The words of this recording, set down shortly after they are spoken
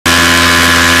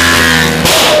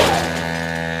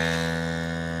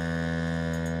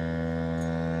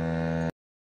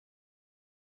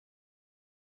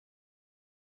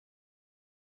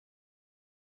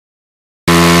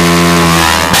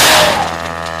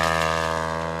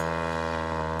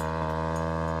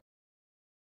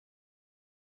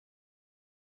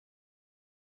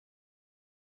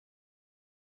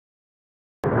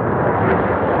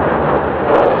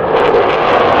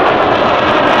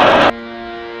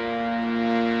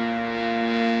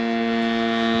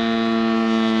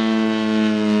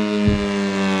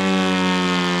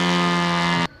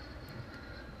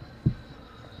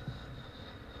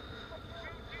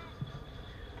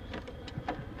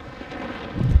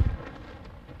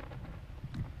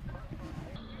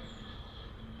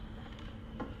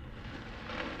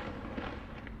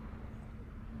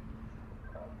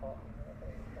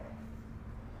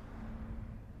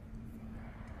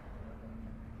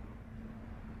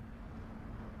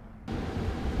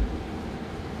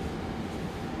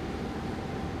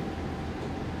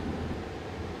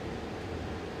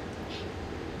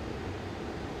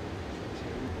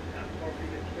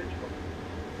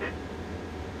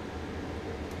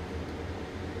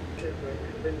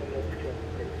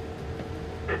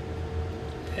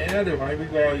Ja, det er mig. Vi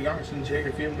går i gang sådan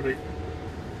cirka 4 minutter.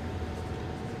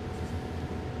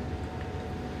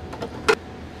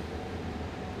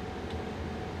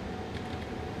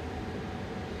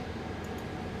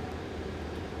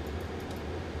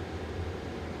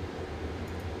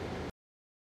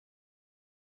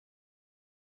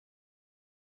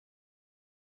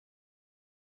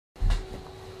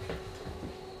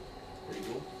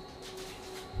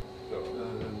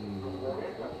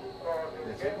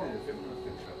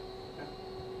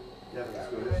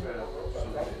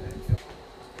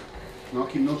 Nå,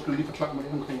 Kim, nu skal du lige forklare mig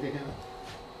lidt omkring det her,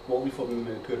 hvor vi får dem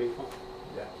kørt ind fra.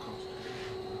 Ja, kom.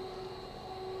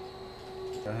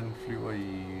 Ja, han flyver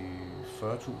i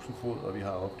 40.000 fod, og vi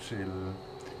har op til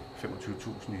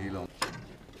 25.000 i hele år.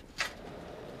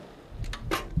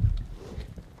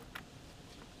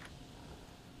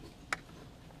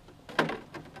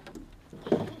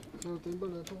 Så dæmper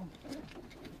det, tror jeg.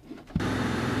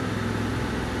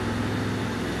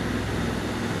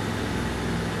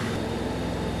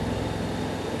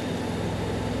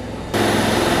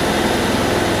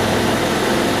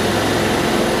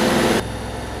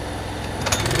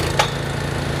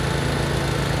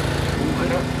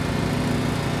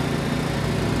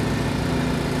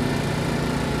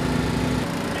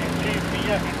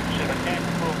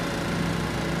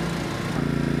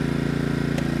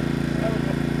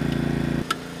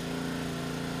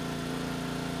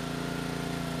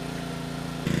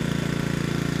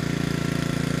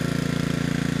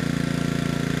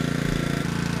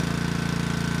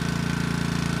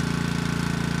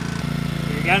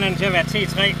 Vi vil gerne have den til at være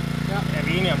T3. Ja. Er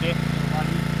vi enige om det?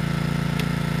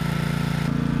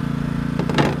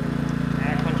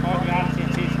 Ja, kontrol, vi har den til en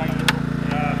T3.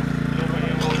 Ja, lukker det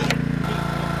imod.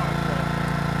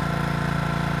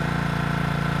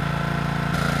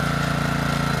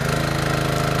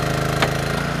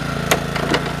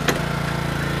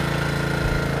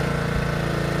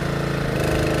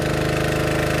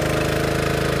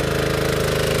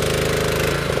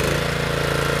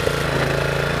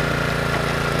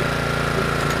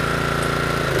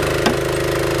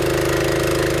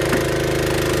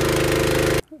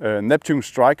 Neptune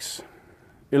Strikes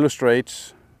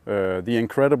illustrates the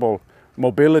incredible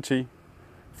mobility,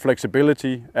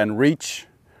 flexibility and reach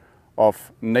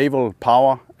of naval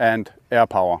power and air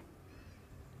power.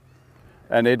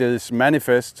 And it is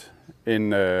manifest in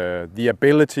the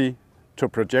ability to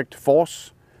project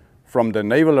force from the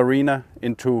naval arena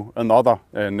into another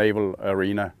naval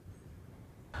arena.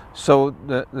 So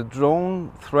the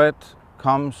drone threat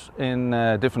comes in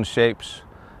different shapes.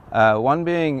 One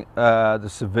being the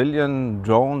civilian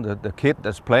drone, the kid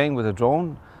that's playing with a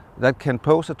drone, that can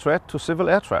pose a threat to civil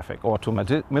air traffic or to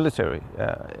military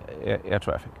air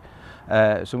traffic.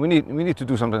 So we need to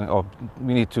do something, or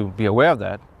we need to be aware of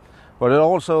that. But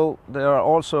there are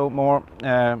also more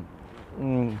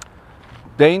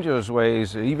dangerous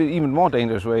ways, even more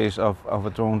dangerous ways of a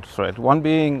drone threat. One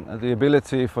being the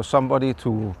ability for somebody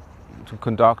to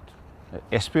conduct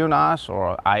espionage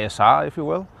or ISR, if you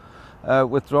will,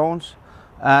 with drones,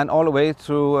 and all the way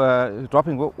to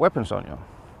dropping weapons on you.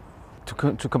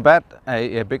 To combat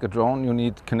a bigger drone, you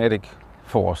need kinetic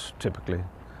force typically,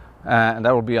 and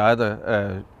that will be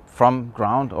either from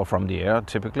ground or from the air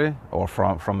typically, or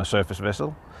from a surface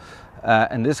vessel.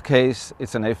 In this case,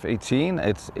 it's an F-18.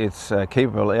 It's a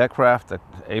capable aircraft that's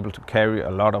able to carry a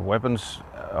lot of weapons,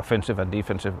 offensive and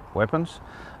defensive weapons,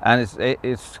 and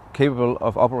it's capable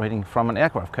of operating from an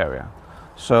aircraft carrier.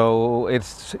 So it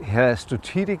has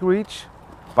strategic reach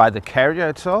by the carrier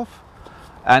itself,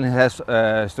 and it has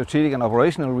strategic and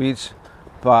operational reach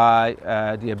by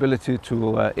the ability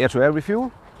to air-to-air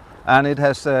refuel, and it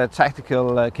has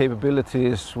tactical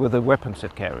capabilities with the weapons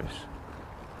it carries.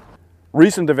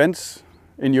 Recent events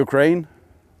in Ukraine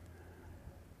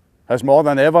has more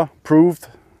than ever proved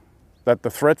that the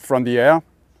threat from the air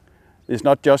is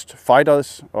not just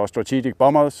fighters or strategic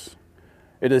bombers.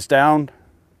 It is down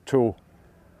to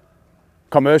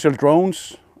commercial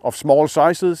drones of small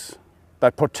sizes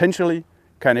that potentially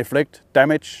can inflict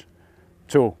damage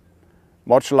to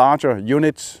much larger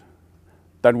units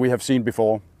than we have seen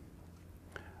before.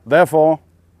 Therefore,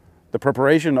 the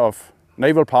preparation of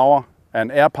naval power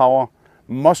and air power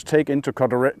must take into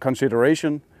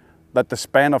consideration that the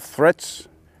span of threats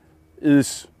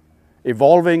is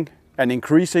evolving and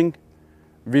increasing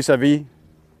vis-à-vis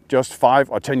just 5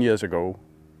 or 10 years ago.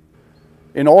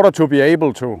 In order to be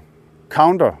able to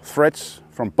counter threats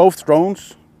from both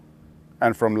drones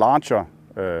and from larger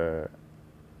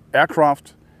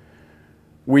aircraft,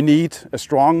 we need a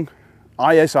strong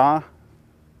ISR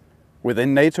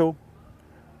within NATO.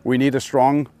 We need a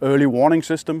strong early warning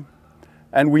system,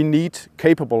 and we need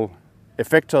capable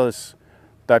effectors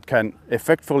that can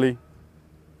effectively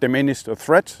diminish the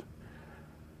threat,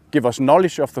 give us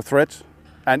knowledge of the threat,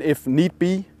 and if need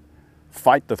be,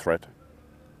 fight the threat.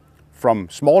 From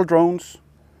small drones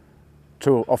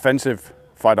to offensive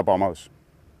fighter bombers.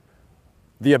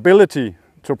 The ability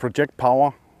to project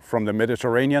power from the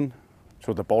Mediterranean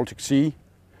to the Baltic Sea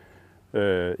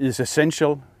is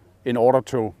essential in order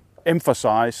to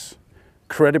emphasize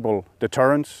credible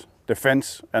deterrence,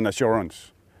 defense and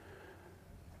assurance.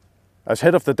 As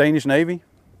head of the Danish Navy,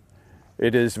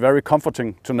 it is very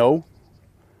comforting to know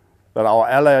that our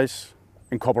allies,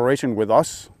 in cooperation with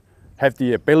us, have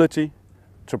the ability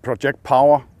to project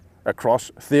power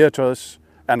across theaters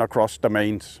and across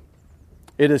domains.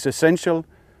 It is essential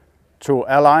to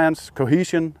alliance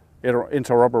cohesion,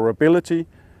 interoperability,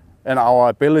 and our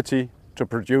ability to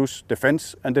produce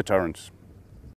defense and deterrence.